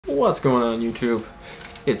What's going on YouTube?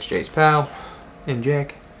 It's Jay's pal and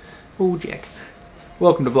Jack. Oh, Jack.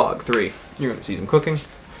 Welcome to vlog 3. You're gonna see some cooking,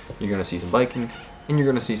 you're gonna see some biking, and you're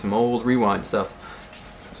gonna see some old rewind stuff.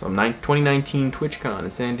 So 2019 TwitchCon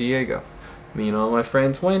in San Diego. Me and all my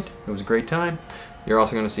friends went. It was a great time. You're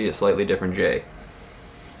also gonna see a slightly different Jay.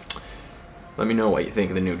 Let me know what you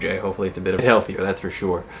think of the new Jay. Hopefully it's a bit healthier, that's for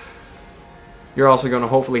sure. You're also going to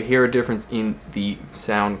hopefully hear a difference in the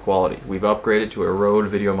sound quality. We've upgraded to a Rode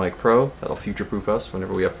VideoMic Pro. That'll future-proof us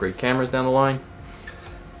whenever we upgrade cameras down the line.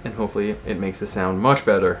 And hopefully it makes the sound much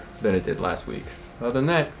better than it did last week. Other than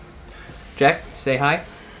that, Jack, say hi.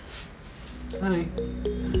 Hi.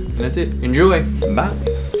 And that's it. Enjoy. Bye.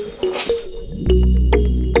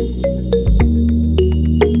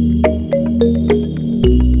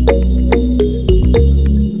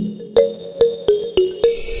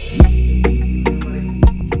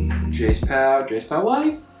 Jay's pal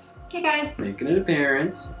wife. Hey guys. Making an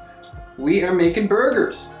appearance. We are making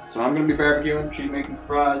burgers. So I'm gonna be barbecuing, she's making some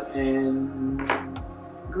fries and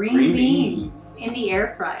green beans in the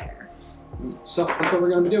air fryer. So that's what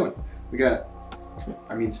we're gonna be doing. We got,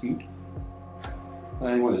 what is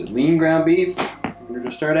it, lean ground beef. We're gonna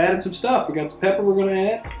just start adding some stuff. We got some pepper we're gonna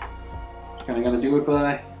add. Just kinda gonna do it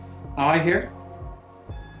by eye here.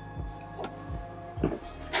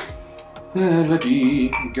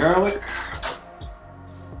 Garlic.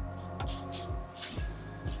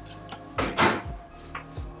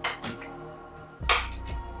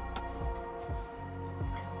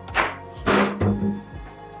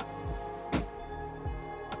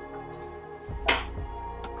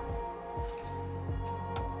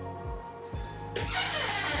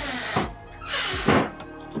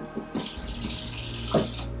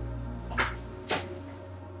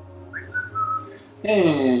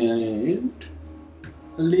 And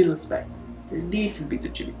a little spice, a little bit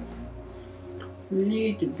of chili pepper, a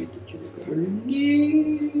little bit of chili pepper, a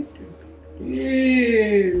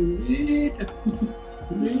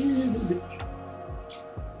little bit.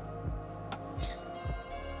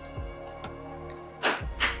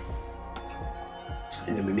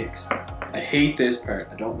 And then we mix. I hate this part.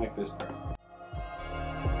 I don't like this part.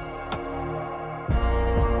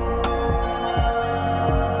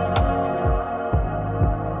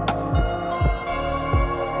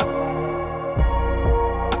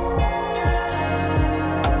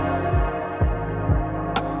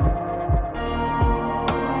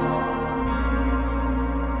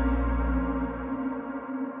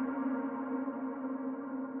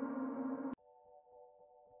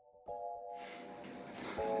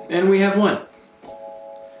 And we have one.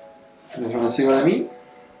 You guys want to see what I mean?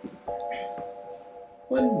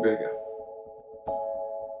 One burger.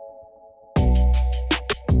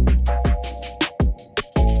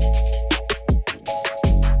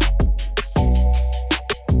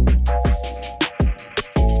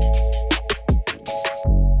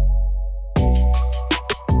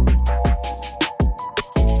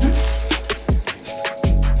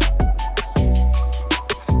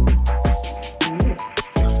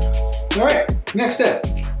 Alright, next step.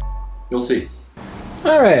 You'll see.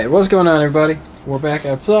 Alright, what's going on everybody? We're back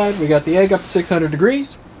outside. We got the egg up to 600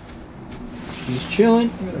 degrees. She's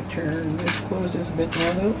chilling. I'm going to turn this, close this a bit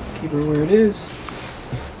now though. Keep her where it is.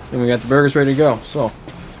 And we got the burgers ready to go. So,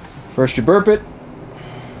 first you burp it.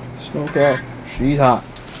 Smoke out. She's hot.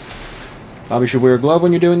 Probably should wear a glove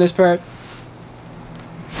when you're doing this part.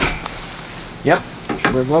 Yep,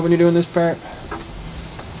 should wear a glove when you're doing this part.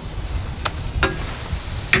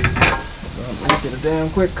 Get her down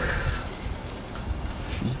quick.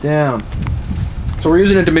 She's down. So we're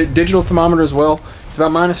using a digital thermometer as well. It's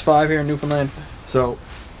about -5 here in Newfoundland. So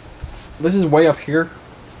this is way up here.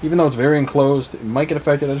 Even though it's very enclosed, it might get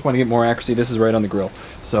affected. I just want to get more accuracy. This is right on the grill.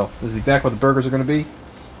 So this is exactly what the burgers are going to be.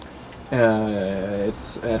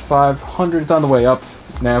 It's at 500. It's on the way up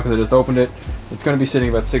now because I just opened it. It's going to be sitting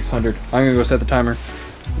about 600. I'm going to go set the timer.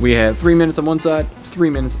 We had 3 minutes on one side, 3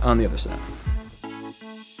 minutes on the other side.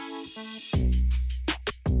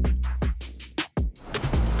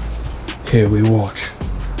 Here we watch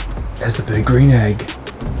as the big green egg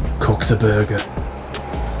cooks a burger.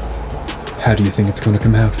 How do you think it's going to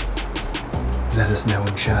come out? Let us know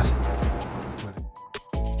in chat.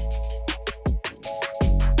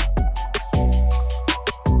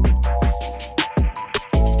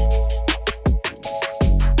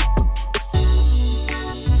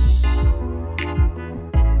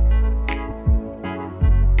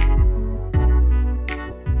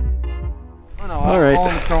 Alright.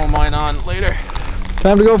 I'll throw mine on later.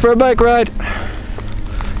 Time to go for a bike ride.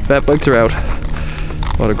 Fat bikes are out.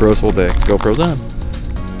 What a gross old day. GoPro's on.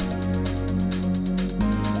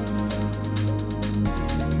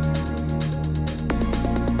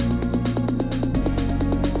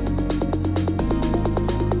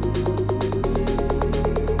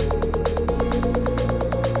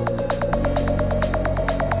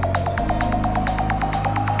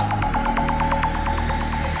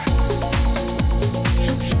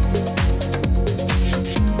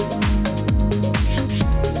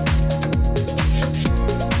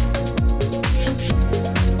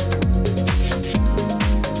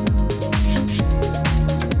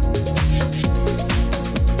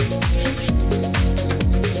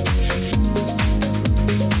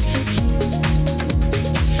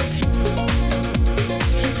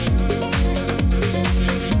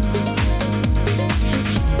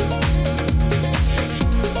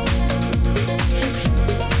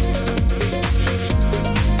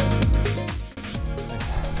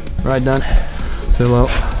 Ride done. Say hello.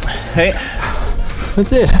 Hey.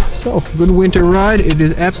 That's it. So, good winter ride. It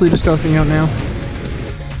is absolutely disgusting out now.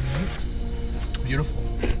 Beautiful.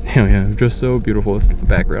 Hell yeah, just so beautiful. Let's get the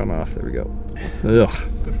background off. There we go. Ugh.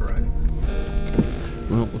 Good for riding.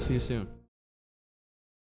 Well, we'll see you soon.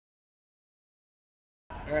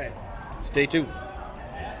 All right, it's day 2.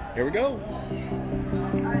 Here we go.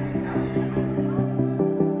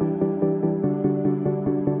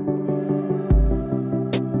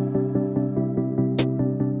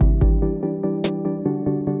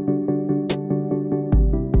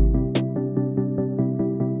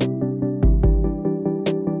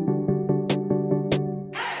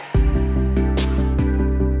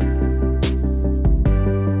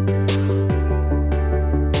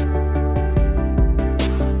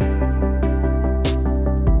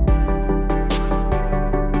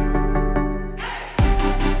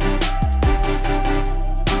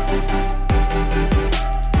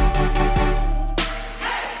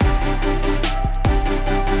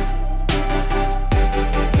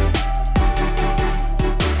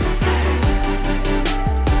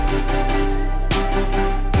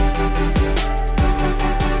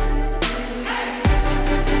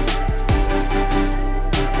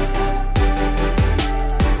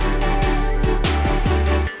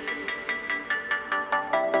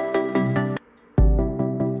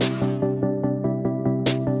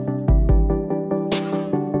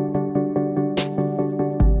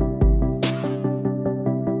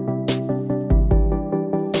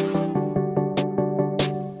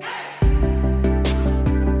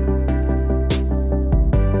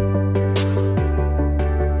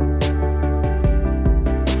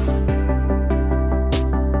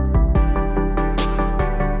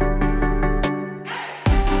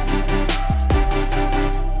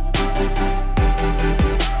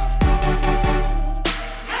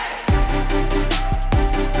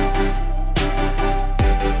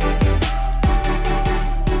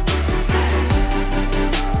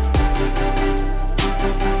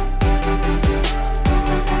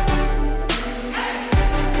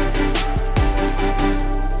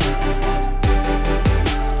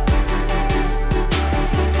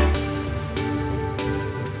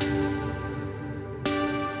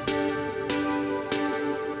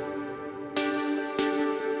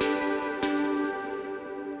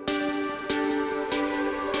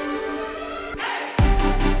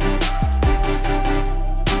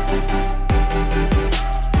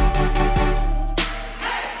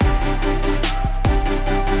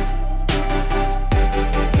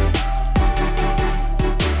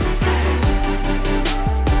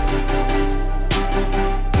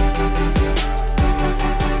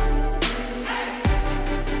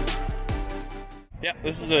 Yeah,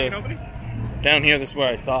 this is down here. This is where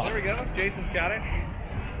I thought. There we go. Jason's got it.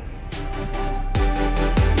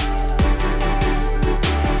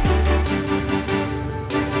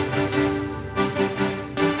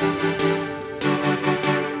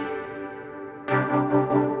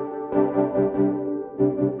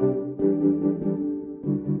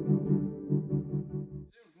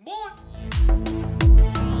 More.